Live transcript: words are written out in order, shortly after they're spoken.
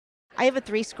I have a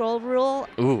 3-scroll rule.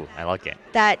 Ooh, I like it.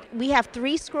 That we have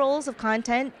 3 scrolls of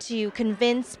content to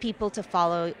convince people to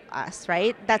follow us,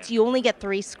 right? You only get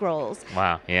 3 scrolls.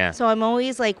 Wow, yeah. So I'm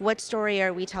always like, what story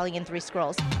are we telling in 3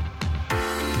 scrolls?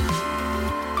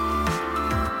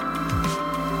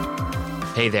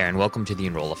 Hey there, and welcome to the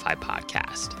Enrollify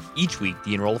podcast. Each week,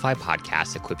 the Enrollify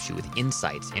podcast equips you with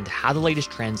insights into how the latest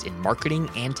trends in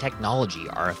marketing and technology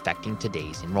are affecting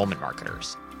today's enrollment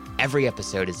marketers. Every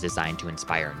episode is designed to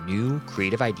inspire new,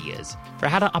 creative ideas for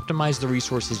how to optimize the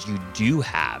resources you do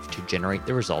have to generate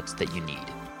the results that you need.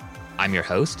 I'm your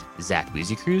host, Zach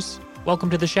Buzy-Cruz. Welcome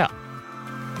to the show.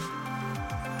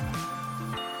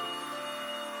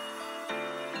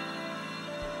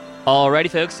 Alrighty,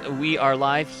 folks, we are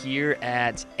live here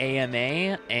at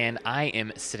AMA, and I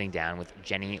am sitting down with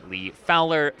Jenny Lee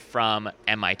Fowler from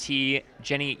MIT.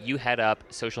 Jenny, you head up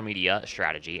social media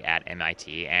strategy at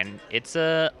MIT, and it's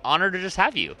an honor to just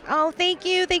have you. Oh, thank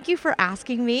you. Thank you for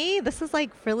asking me. This is like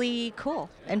really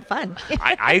cool and fun.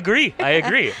 I agree.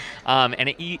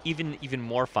 And even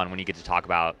more fun when you get to talk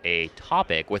about a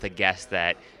topic with a guest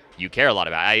that you care a lot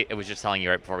about. I was just telling you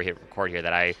right before we hit record here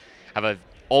that I have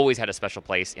always had a special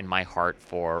place in my heart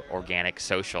for organic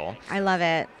social. I love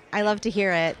it. I love to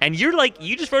hear it. And you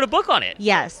just wrote a book on it.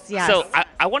 Yes. So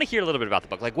I want to hear a little bit about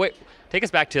the book. Take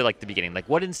us back to the beginning.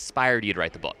 What inspired you to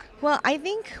write the book? Well, I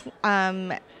think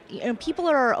people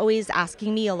are always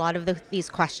asking me a lot of these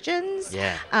questions.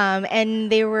 Yeah. And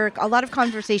there were a lot of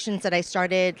conversations that I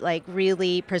started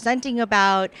really presenting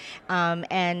about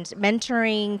and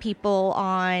mentoring people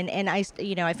on. And I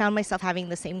found myself having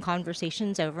the same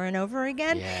conversations over and over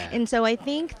again. Yeah. And so I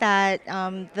think that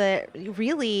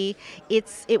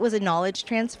it was a knowledge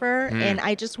transfer, and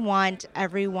I just want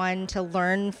everyone to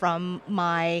learn from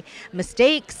my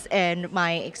mistakes and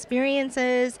my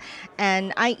experiences.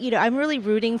 And I'm really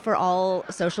rooting for all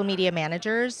social media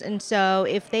managers. And so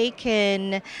if they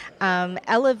can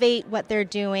elevate what they're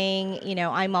doing,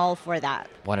 I'm all for that.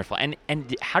 Wonderful.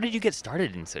 And how did you get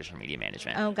started in social media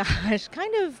management? Oh gosh,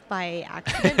 kind of by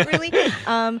accident, really.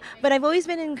 But I've always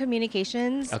been in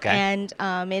communications. Okay. And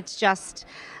it's just,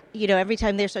 every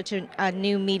time there's such a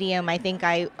new medium, I think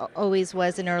I always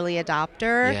was an early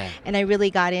adopter. Yeah. And I really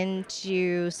got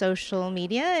into social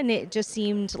media, and it just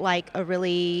seemed like a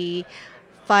really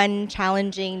fun,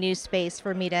 challenging new space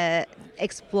for me to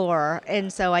explore.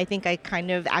 And so I think I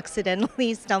kind of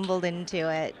accidentally stumbled into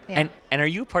it. Yeah. And are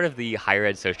you part of the higher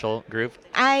ed social group?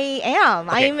 I am.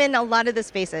 Okay. I'm in a lot of the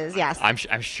spaces, yes. I'm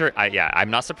sure.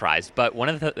 I'm not surprised. But one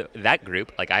of that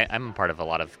group, I'm a part of a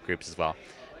lot of groups as well.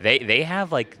 They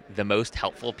have the most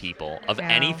helpful people of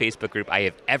any Facebook group I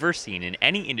have ever seen in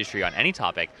any industry on any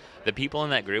topic. The people in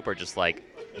that group are just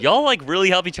y'all really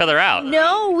help each other out.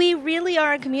 No, we really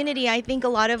are a community. I think a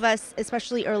lot of us,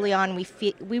 especially early on,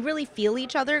 we really feel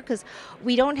each other because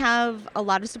we don't have a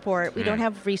lot of support. We don't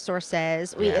have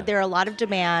resources. There are a lot of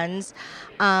demands.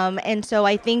 And so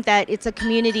I think that it's a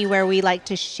community where we like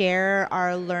to share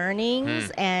our learnings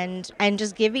and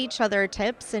just give each other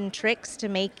tips and tricks to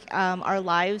make our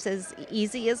lives as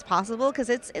easy as possible, because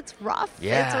it's rough.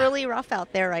 Yeah. It's really rough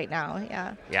out there right now.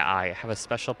 Yeah. Yeah, I have a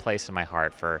special place in my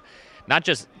heart for not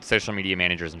just social media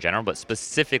managers in general, but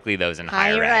specifically those in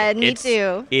higher ed. Me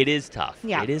too. It is tough.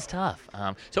 Yeah. It is tough.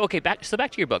 Back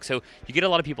to your book. So you get a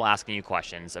lot of people asking you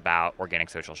questions about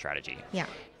organic social strategy. Yeah.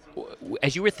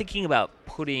 As you were thinking about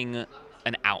putting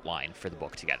an outline for the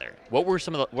book together, what are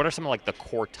some of the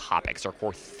core topics or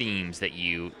core themes that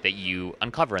you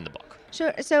uncover in the book?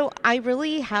 Sure. So I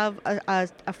really have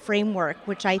a framework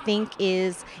which I think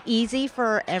is easy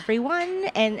for everyone,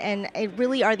 and it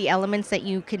really are the elements that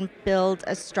you can build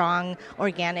a strong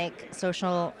organic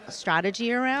social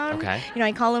strategy around. Okay.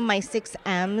 I call them my 6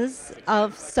 M's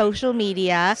of social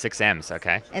media. 6 M's,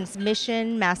 okay. And it's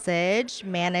mission, message,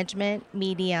 management,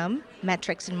 medium,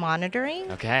 metrics, and monitoring.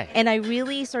 Okay. And I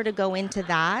really sort of go into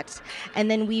that,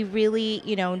 and then we really,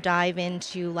 dive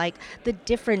into the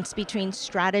difference between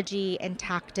strategy and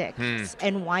tactics,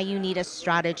 and why you need a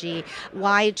strategy,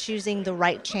 why choosing the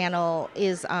right channel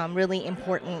is really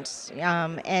important.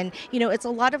 And, it's a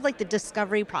lot of the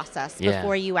discovery process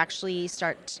before you actually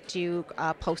start to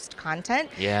post content.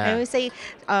 Yeah. I always say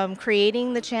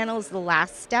creating the channel is the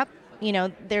last step.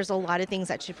 There's a lot of things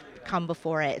that should come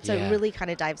before it. So it really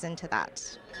kind of dives into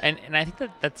that. And I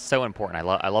think that's so important.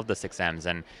 I love the 6 M's.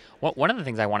 And one of the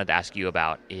things I wanted to ask you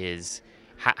about is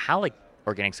how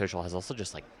organic social has also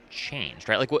just changed,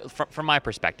 right? From my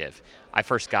perspective, I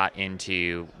first got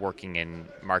into working in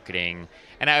marketing,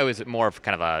 and I was more of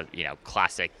kind of a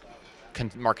classic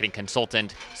marketing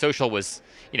consultant, social was,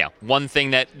 one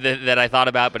thing that I thought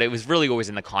about, but it was really always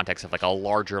in the context of like a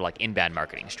larger like inbound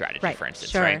marketing strategy, for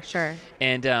instance, right? Sure.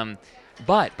 And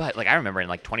but like I remember in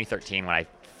like 2013 when I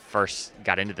first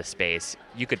got into the space,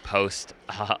 you could post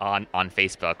on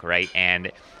Facebook, right?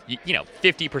 And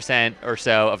 50% or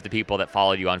so of the people that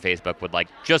followed you on Facebook would like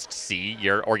just see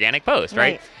your organic post,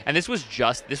 right? And this was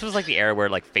like the era where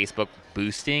like Facebook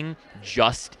boosting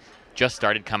just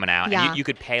started coming out, and you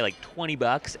could pay like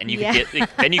 $20 and you could get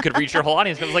then you could reach your whole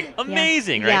audience. It was like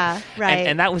amazing, right? Yeah, right.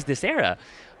 And that was this era.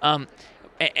 And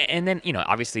then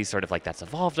obviously sort of like that's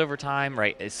evolved over time,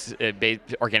 right?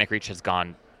 Organic reach has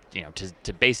gone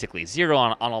to basically zero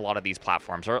on a lot of these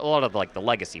platforms, or a lot of like the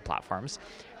legacy platforms.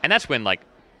 And that's when like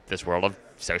this world of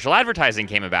social advertising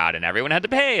came about and everyone had to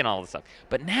pay and all this stuff.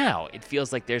 But now it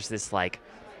feels like there's this like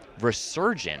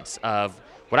resurgence of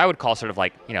what I would call sort of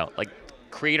like, like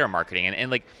creator marketing and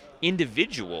like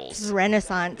individuals.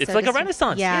 Renaissance. It's like a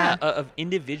renaissance, of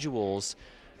individuals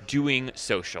doing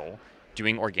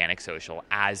organic social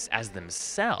as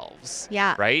themselves.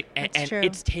 Yeah. Right? And true.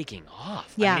 It's taking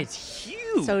off. Yeah. I mean, it's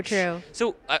huge. So true.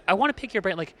 So I want to pick your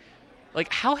brain,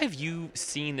 like how have you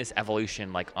seen this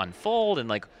evolution like unfold, and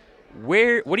like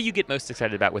what do you get most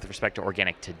excited about with respect to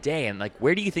organic today, and like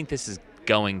where do you think this is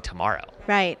going tomorrow?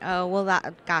 Right. Oh, well,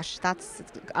 that's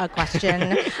a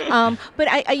question. But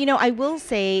I will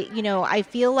say, I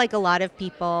feel like a lot of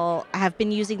people have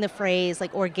been using the phrase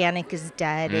like organic is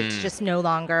dead. It's just no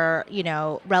longer,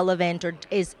 relevant, or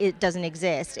it doesn't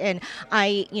exist. And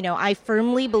I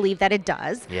firmly believe that it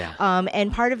does. Yeah.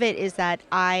 And part of it is that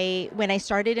when I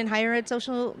started in higher ed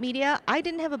social media, I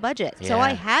didn't have a budget. So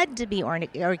I had to be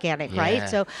organic, right?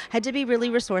 So had to be really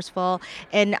resourceful.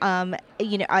 And,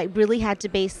 I really had to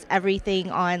base everything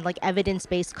on like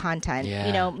evidence-based content,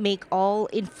 make all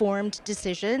informed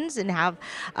decisions and have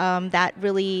that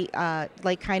really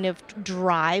like kind of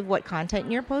drive what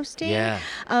content you're posting.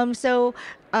 So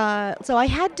I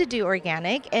had to do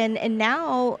organic, and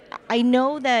now I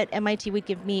know that MIT would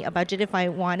give me a budget if I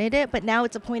wanted it, but now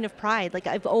it's a point of pride. Like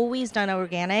I've always done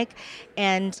organic,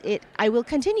 and I will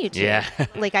continue to. Yeah.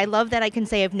 Like I love that I can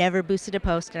say I've never boosted a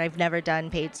post and I've never done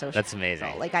paid social. That's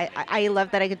amazing. Like I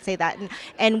love that I could say that,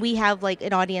 and we have like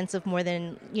an audience of more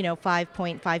than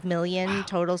 5.5 million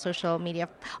total social media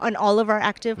on all of our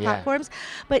active platforms.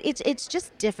 But it's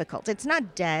just difficult. It's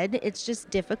not dead. It's just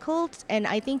difficult, and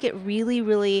I think it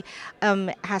really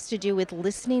has to do with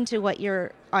listening to what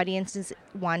your audience is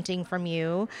wanting from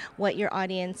you, what your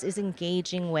audience is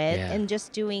engaging with, and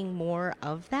just doing more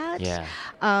of that.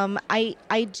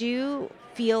 I do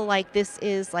feel like this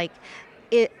is like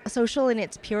social in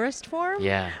its purest form.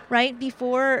 Right?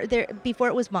 Before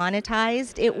it was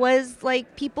monetized, it was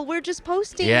like people were just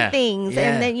posting things,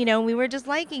 and then we were just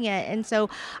liking it. And so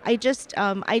I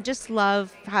just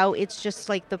love how it's just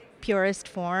like the purest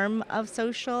form of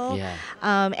social.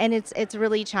 And it's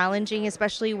really challenging,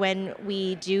 especially when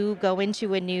we do go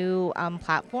into a new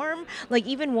platform. Like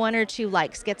even 1 or 2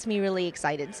 likes gets me really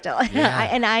excited still.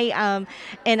 And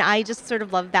I just sort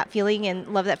of love that feeling,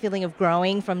 and love that feeling of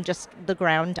growing from just the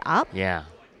ground up.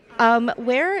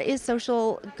 Where is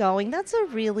social going? That's a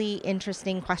really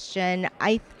interesting question.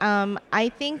 I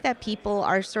think that people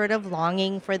are sort of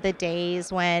longing for the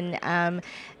days when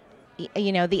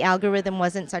the algorithm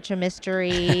wasn't such a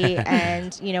mystery,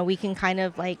 and we can kind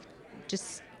of like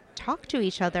just talk to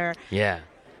each other.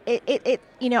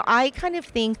 I kind of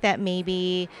think that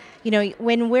maybe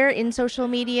when we're in social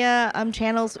media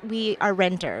channels, we are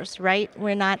renters, right?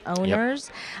 We're not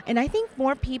owners. And I think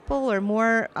more people or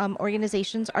more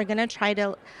organizations are going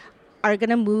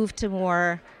to move to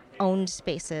more owned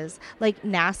spaces. Like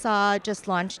NASA just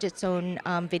launched its own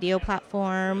video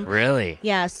platform. Really?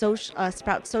 Yeah.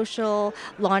 Sprout Social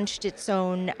launched its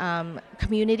own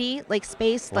community like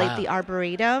space, like the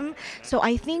Arboretum. So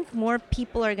I think more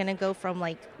people are going to go from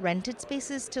like rented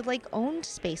spaces to like owned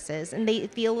spaces, and they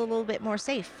feel a little bit more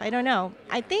safe. I don't know.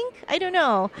 I don't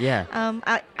know.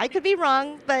 I could be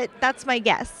wrong, but that's my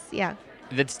guess. Yeah.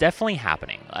 That's definitely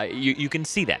happening. You can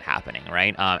see that happening,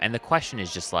 right? And the question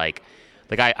is just like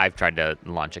I've tried to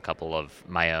launch a couple of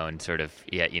my own sort of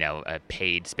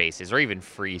paid spaces, or even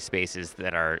free spaces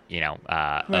that are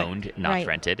owned, not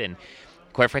rented. And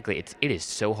quite frankly, it is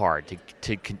so hard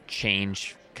to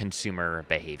change consumer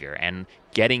behavior, and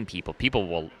getting people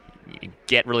will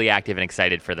get really active and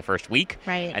excited for the first week,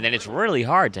 and then it's really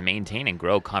hard to maintain and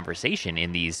grow conversation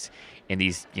in these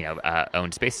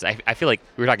owned spaces. I feel like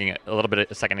we were talking a little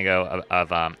bit a second ago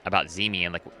about Zemi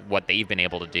and like what they've been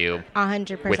able to do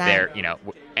 100% with their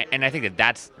and I think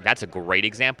that's a great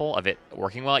example of it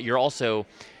working well. You're also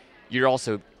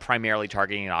primarily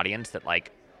targeting an audience that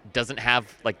like doesn't have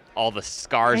like all the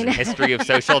scars and history of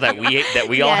social that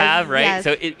we all have, right? Yes.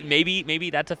 So maybe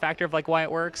that's a factor of like why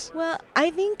it works. Well, I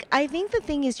think the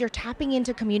thing is you're tapping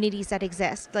into communities that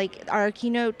exist. Like our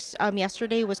keynote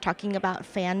yesterday was talking about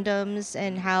fandoms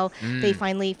and how they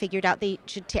finally figured out they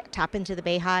should tap into the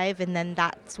Bayhive, and then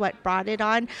that's what brought it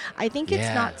on. I think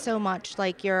it's not so much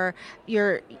like you're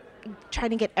trying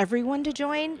to get everyone to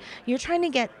join. You're trying to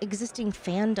get existing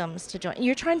fandoms to join.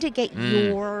 You're trying to get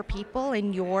your people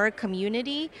and your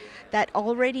community that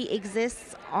already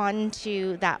exists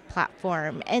onto that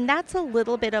platform. And that's a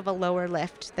little bit of a lower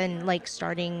lift than like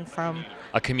starting from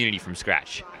a community from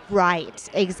scratch. Right,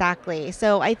 exactly.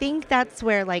 So I think that's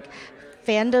where like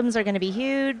fandoms are going to be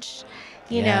huge,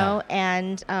 you know,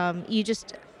 and you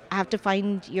just have to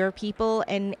find your people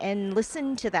and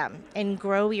listen to them and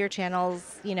grow your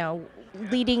channels, you know,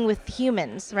 leading with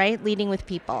humans, right? Leading with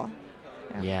people.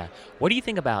 Yeah. What do you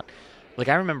think about, like,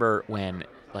 I remember when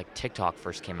like TikTok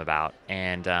first came about,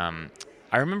 and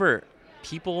I remember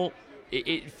people,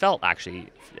 it felt actually,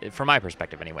 from my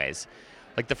perspective anyways,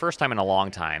 like the first time in a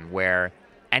long time where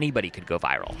anybody could go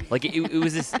viral. Like it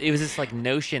was this like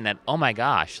notion that, oh my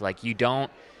gosh, like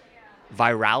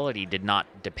virality did not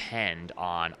depend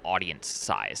on audience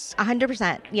size.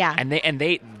 100%, yeah. And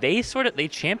they sort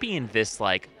of championed this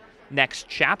like next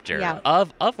chapter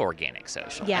of organic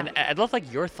social. Yeah. And I'd love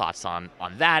like your thoughts on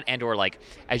that, and or like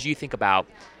as you think about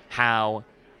how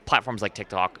platforms like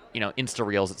TikTok, you know, Insta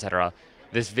Reels, etc.,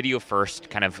 this video first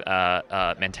kind of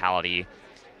mentality.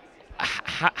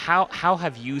 How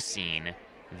have you seen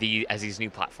as these new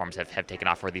platforms have taken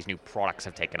off, or these new products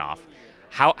have taken off?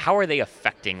 How are they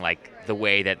affecting like the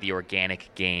way that the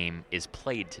organic game is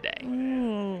played today?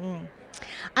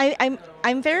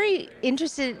 I'm very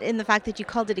interested in the fact that you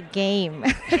called it a game.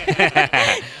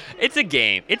 It's a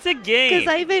game. It's a game. Because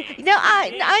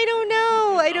I don't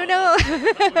know.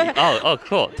 Oh,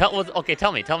 cool.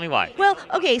 Tell me why. Well,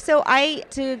 okay, so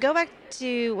to go back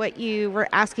to what you were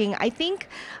asking, I think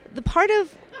the part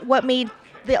of what made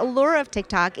the allure of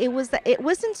TikTok, it was that it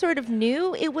wasn't sort of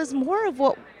new. It was more of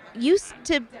what used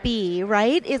to be,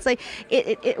 right? It's like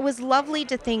it was lovely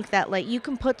to think that like you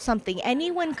can put something,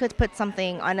 anyone could put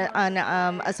something on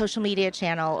a social media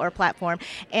channel or platform,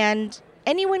 and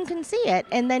anyone can see it,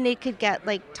 and then it could get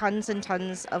like tons and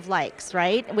tons of likes,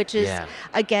 right? Which is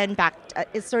again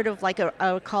it's sort of like a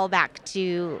callback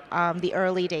to the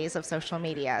early days of social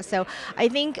media. So I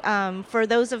think for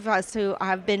those of us who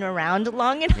have been around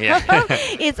long enough,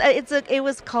 it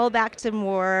was callback to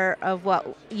more of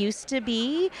what used to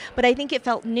be, but I think it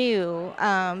felt new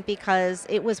because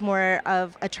it was more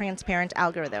of a transparent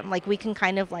algorithm. Like we can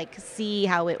kind of like see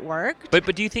how it worked.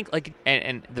 But do you think like,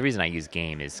 and the reason I use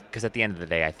game is because at the end of the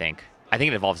day, I think it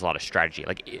involves a lot of strategy.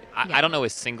 Like I don't know a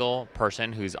single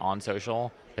person who's on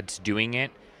social that's doing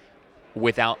it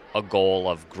without a goal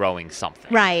of growing something.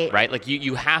 Right. Like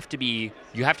you have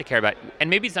to care about, and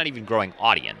maybe it's not even growing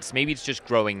audience. Maybe it's just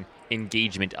growing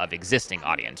engagement of existing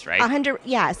audience, right? 100,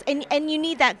 yes, and you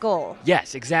need that goal.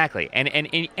 Yes, exactly.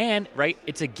 And right,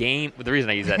 it's a game. The reason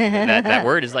I use that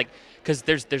word is like because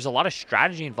there's a lot of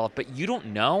strategy involved, but you don't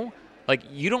know. Like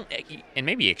you don't, and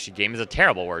maybe actually game is a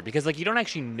terrible word because like you don't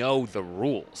actually know the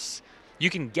rules. You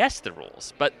can guess the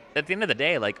rules, but at the end of the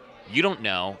day, like you don't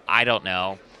know, I don't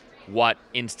know what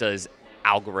Insta's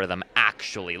algorithm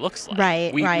actually looks like.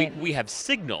 Right. We have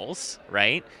signals,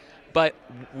 right? But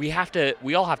we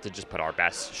all have to just put our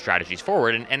best strategies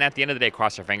forward, and at the end of the day,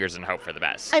 cross our fingers and hope for the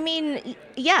best. I mean,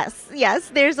 yes,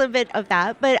 there's a bit of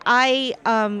that, but I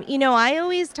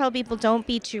always tell people don't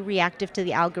be too reactive to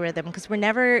the algorithm because we're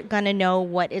never gonna know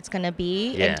what it's gonna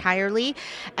be entirely,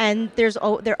 and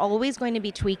they're always going to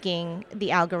be tweaking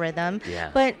the algorithm.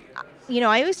 Yeah. But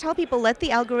I always tell people, let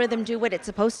the algorithm do what it's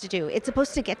supposed to do. It's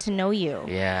supposed to get to know you.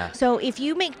 Yeah. So if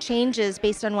you make changes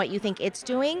based on what you think it's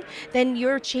doing, then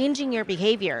you're changing your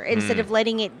behavior instead of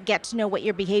letting it get to know what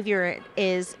your behavior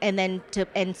is and then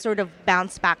sort of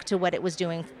bounce back to what it was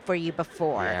doing for you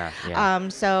before. Yeah.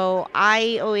 So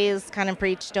I always kind of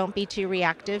preach, don't be too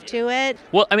reactive to it.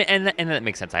 Well, I mean, and that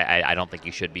makes sense. I don't think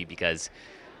you should be because,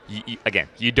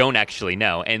 you don't actually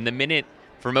know. And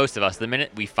for most of us, the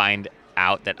minute we find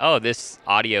out that this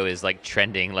audio is like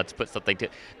trending, let's put something to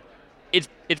it's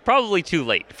probably too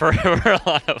late for a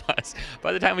lot of us.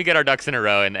 By the time we get our ducks in a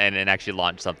row and actually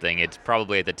launch something, it's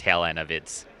probably at the tail end of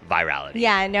its virality.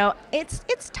 Yeah, no, it's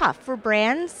tough for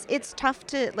brands. It's tough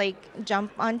to like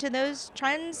jump onto those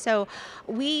trends. So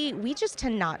we just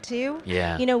tend not to.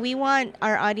 Yeah. We want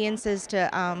our audiences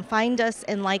to find us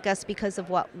and like us because of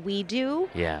what we do.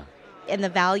 Yeah. And the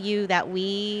value that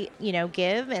we,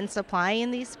 give and supply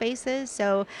in these spaces.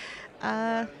 So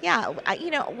Yeah,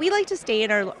 we like to stay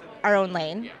in our own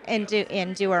lane and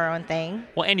do our own thing.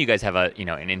 Well, and you guys have a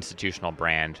an institutional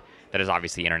brand that is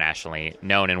obviously internationally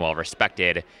known and well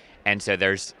respected, and so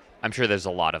I'm sure there's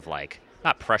a lot of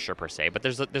not pressure per se, but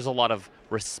there's a lot of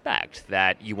respect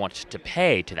that you want to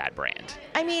pay to that brand.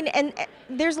 I mean, and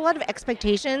there's a lot of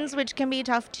expectations, which can be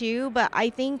tough too. But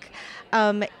I think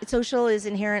social is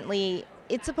inherently.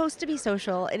 It's supposed to be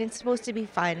social and it's supposed to be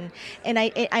fun, and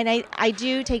I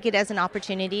do take it as an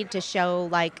opportunity to show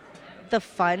the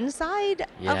fun side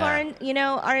of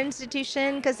our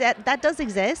institution, because that does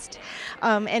exist,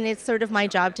 and it's sort of my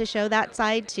job to show that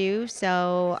side too.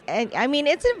 So I mean,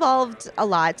 it's evolved a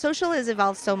lot. Social has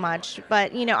evolved so much,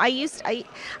 but I used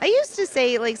to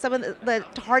say some of the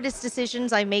hardest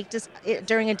decisions I make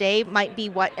during a day might be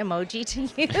what emoji to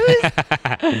use.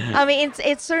 I mean,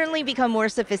 it's certainly become more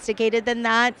sophisticated than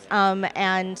that,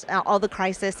 and all the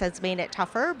crisis has made it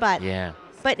tougher, but yeah.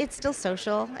 But it's still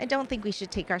social. I don't think we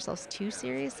should take ourselves too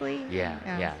seriously.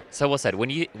 Yeah. So, well said. When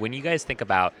you guys think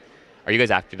about, are you guys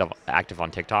active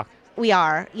on TikTok? We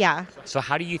are, yeah. So,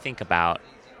 how do you think about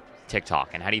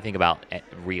TikTok, and how do you think about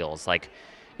Reels?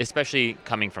 Especially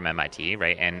coming from MIT,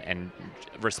 right? And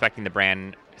respecting the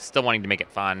brand, still wanting to make it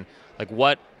fun.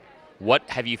 What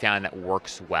have you found that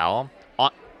works well?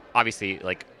 Obviously,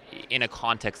 in a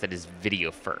context that is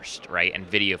video first, right, and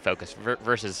video focused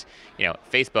versus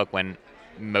Facebook. When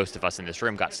most of us in this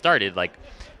room got started,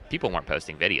 people weren't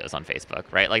posting videos on Facebook,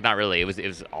 right? Not really. It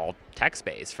was all text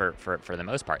based for the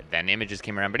most part. Then images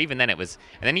came around, but even then it was,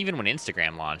 and then even when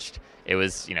Instagram launched, it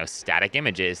was static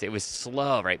images. It was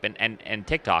slow, right? But and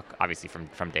TikTok obviously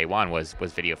from day one was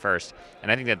video first,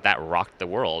 and I think that rocked the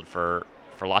world for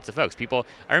lots of folks.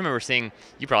 I remember seeing,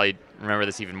 you probably remember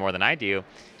this even more than I do.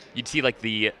 You'd see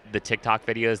the TikTok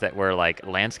videos that were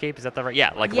landscape. Is that the right?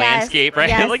 Yeah, yes, landscape, right?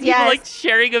 Yes, people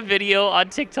sharing a video on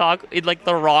TikTok in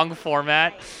the wrong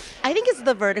format. I think it's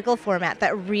the vertical format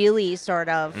that really sort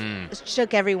of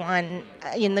shook everyone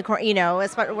in the corner.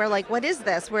 We're what is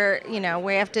this?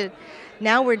 We have to,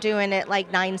 now we're doing it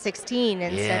 9:16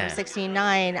 instead of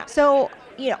 16:9. So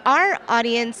our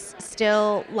audience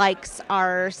still likes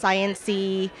our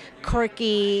sciencey,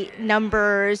 quirky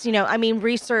numbers.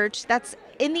 Research. That's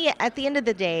at the end of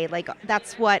the day,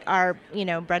 that's what our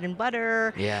bread and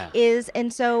butter is,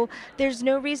 and so there's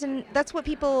no reason. That's what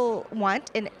people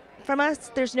want, and from us,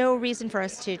 there's no reason for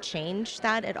us to change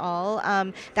that at all.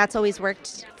 That's always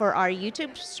worked for our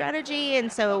YouTube strategy,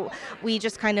 and so we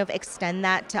just kind of extend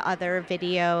that to other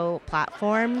video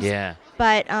platforms. Yeah.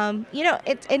 But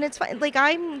it's fun.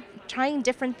 I'm trying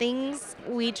different things.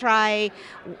 We try,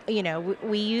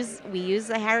 we use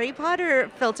a Harry Potter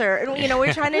filter.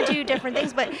 We're trying to do different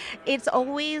things, but it's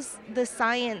always the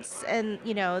science and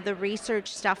the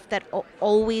research stuff that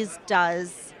always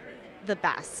does the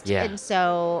best. Yeah. And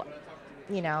so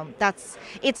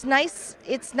it's nice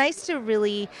to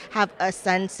really have a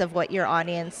sense of what your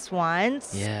audience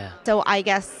wants. Yeah. So I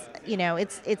guess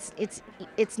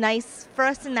it's nice for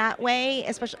us in that way,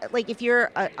 especially if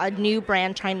you're a new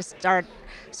brand trying to start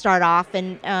off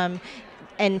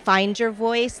and find your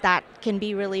voice. That can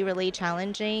be really, really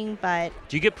challenging. But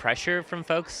do you get pressure from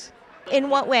folks? In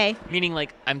what way? Meaning,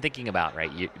 I'm thinking about,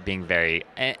 right, you being very,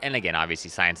 and again, obviously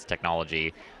science and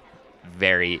technology,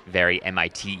 very, very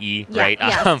MIT-y, right?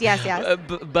 Yes.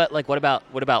 But what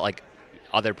about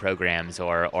other programs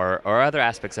or other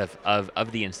aspects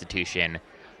of the institution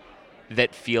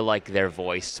that feel like their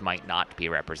voice might not be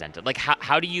represented?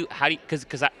 How do you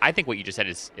because I think what you just said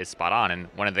is spot on. And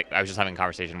I was just having a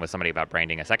conversation with somebody about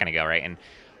branding a second ago, right? And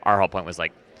our whole point was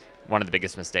one of the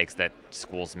biggest mistakes that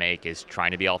schools make is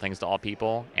trying to be all things to all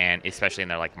people, and especially in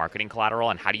their marketing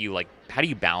collateral. And how do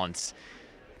you balance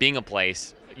being a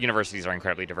place? Universities are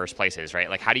incredibly diverse places,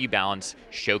 right? How do you balance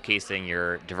showcasing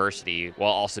your diversity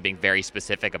while also being very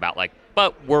specific about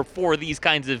but we're for these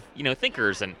kinds of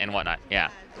thinkers and whatnot?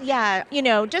 Yeah,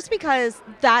 just because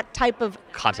that type of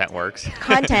content works.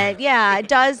 It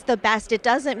does the best. It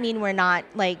doesn't mean we're not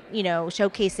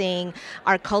showcasing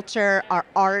our culture, our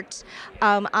art.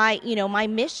 My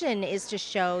mission is to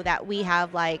show that we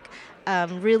have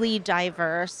really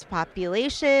diverse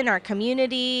population. Our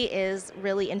community is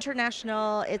really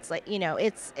international. It's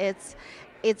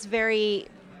it's very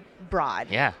broad.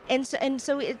 Yeah. And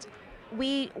so it's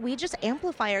we just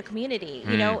amplify our community.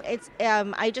 It's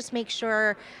I just make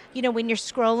sure when you're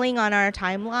scrolling on our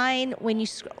timeline, when you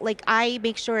I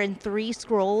make sure in 3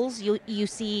 scrolls you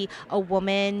see a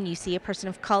woman, you see a person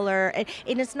of color, and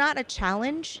it's not a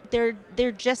challenge.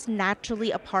 They're just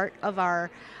naturally a part of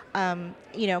our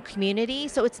community.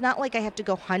 So it's not like I have to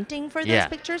go hunting for those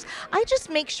pictures. I just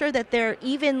make sure that they're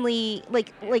evenly,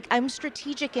 like I'm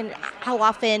strategic in how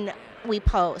often we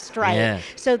post, right? Yeah.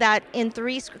 So that in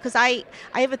because I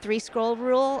have a 3 scroll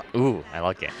rule. Ooh, I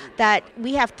like it. That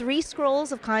we have 3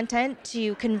 scrolls of content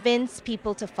to convince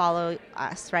people to follow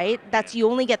us, right? You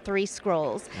only get 3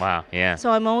 scrolls. Wow, yeah. So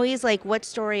I'm always like, what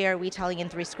story are we telling in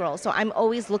 3 scrolls? So I'm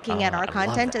always looking at our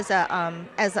content as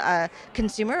a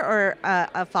consumer or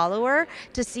a follower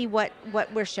to see what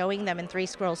we're showing them in 3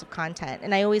 scrolls of content.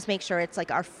 And I always make sure it's like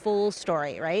our full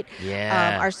story, right?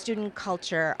 Yeah. Our student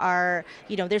culture,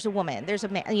 there's a woman, there's a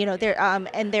man,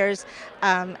 and there's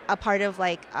a part of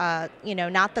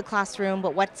not the classroom,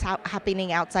 but what's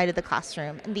happening outside of the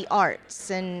classroom, and the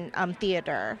arts and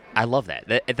theater. I love that.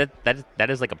 That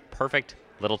is like a perfect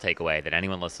little takeaway that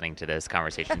anyone listening to this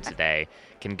conversation today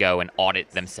can go and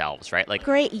audit themselves, right? Like,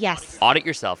 great, yes. Audit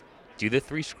yourself. Do the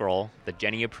 3 scroll, the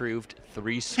Jenny approved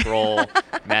 3 scroll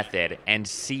method, and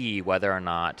see whether or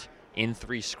not in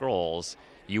 3 scrolls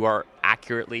you are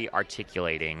accurately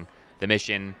articulating the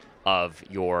mission of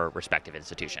your respective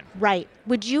institution. Right.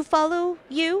 Would you follow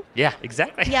you? Yeah,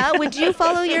 exactly. Yeah. Would you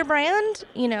follow your brand?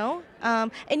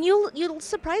 And you'll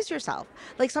surprise yourself.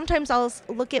 Like sometimes I'll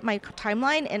look at my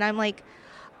timeline and I'm like,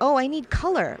 oh, I need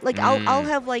color. Like I'll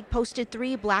have like posted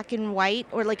 3 black and white,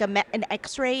 or like an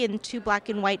X-ray and 2 black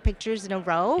and white pictures in a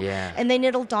row. Yeah. And then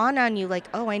it'll dawn on you like,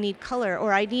 oh, I need color,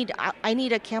 or I need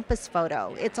a campus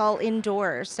photo. It's all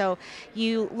indoors. So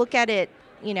you look at it,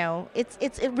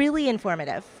 it's really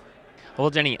informative. Well,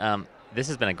 Jenny, this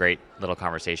has been a great little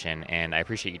conversation, and I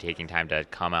appreciate you taking time to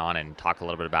come on and talk a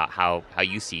little bit about how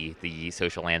you see the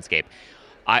social landscape.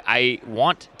 I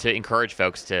want to encourage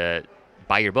folks to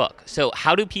buy your book. So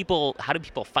how do people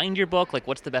find your book? Like,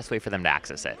 what's the best way for them to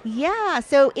access it? Yeah,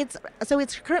 so it's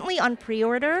currently on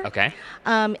pre-order. Okay.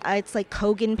 It's like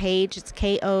Kogan Page. It's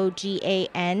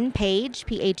KOGAN Page,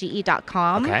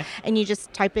 PAGE.com. Okay. And you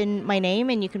just type in my name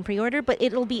and you can pre-order, but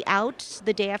it'll be out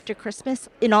the day after Christmas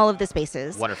in all of the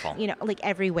spaces. Wonderful. Like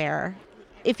everywhere.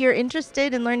 If you're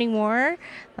interested in learning more,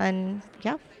 then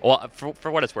yeah. Well,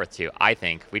 for what it's worth, too, I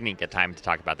think we didn't get time to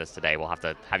talk about this today. We'll have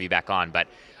to have you back on, but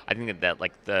I think that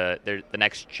like the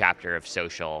next chapter of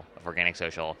organic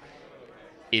social,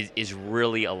 is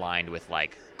really aligned with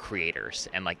like creators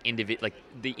and like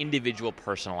the individual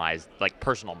personalized, like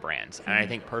personal brands. And I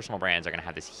think personal brands are going to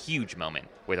have this huge moment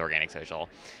with organic social,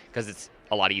 because it's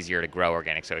a lot easier to grow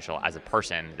organic social as a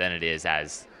person than it is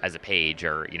as a page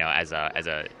or as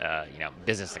a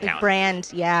business account. Brand,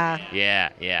 yeah.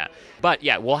 Yeah. But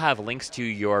yeah, we'll have links to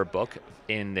your book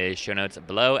in the show notes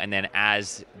below, and then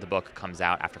as the book comes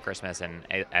out after Christmas and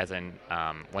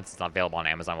once it's not available on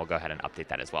Amazon, we'll go ahead and update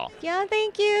that as well. Yeah,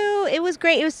 thank you. It was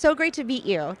great. It was so great to meet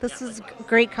you. This was a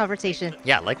great conversation.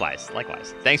 Yeah, likewise.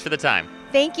 Thanks for the time.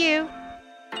 Thank you.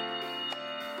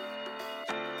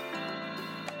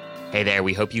 Hey there,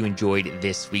 we hope you enjoyed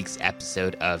this week's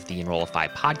episode of the Enrollify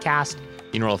podcast.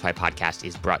 The Enrollify podcast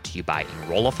is brought to you by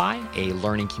Enrollify, a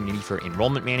learning community for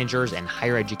enrollment managers and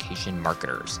higher education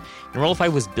marketers. Enrollify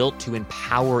was built to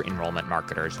empower enrollment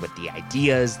marketers with the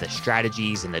ideas, the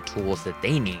strategies, and the tools that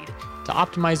they need to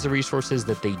optimize the resources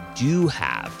that they do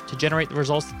have to generate the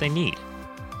results that they need.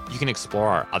 You can explore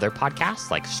our other podcasts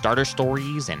like Starter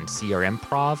Stories and CRM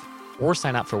Prov, or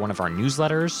sign up for one of our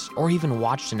newsletters, or even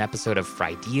watch an episode of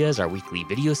Frideas, our weekly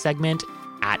video segment,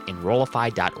 at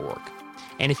enrollify.org.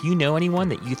 And if you know anyone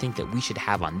that you think that we should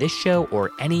have on this show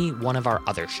or any one of our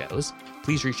other shows,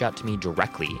 please reach out to me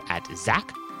directly at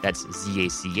Zach, that's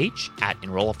Z-A-C-H, at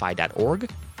enrollify.org.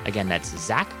 Again, that's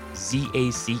Zach,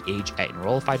 Z-A-C-H, at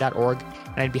enrollify.org.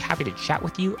 And I'd be happy to chat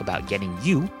with you about getting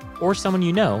you or someone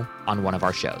you know on one of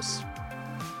our shows.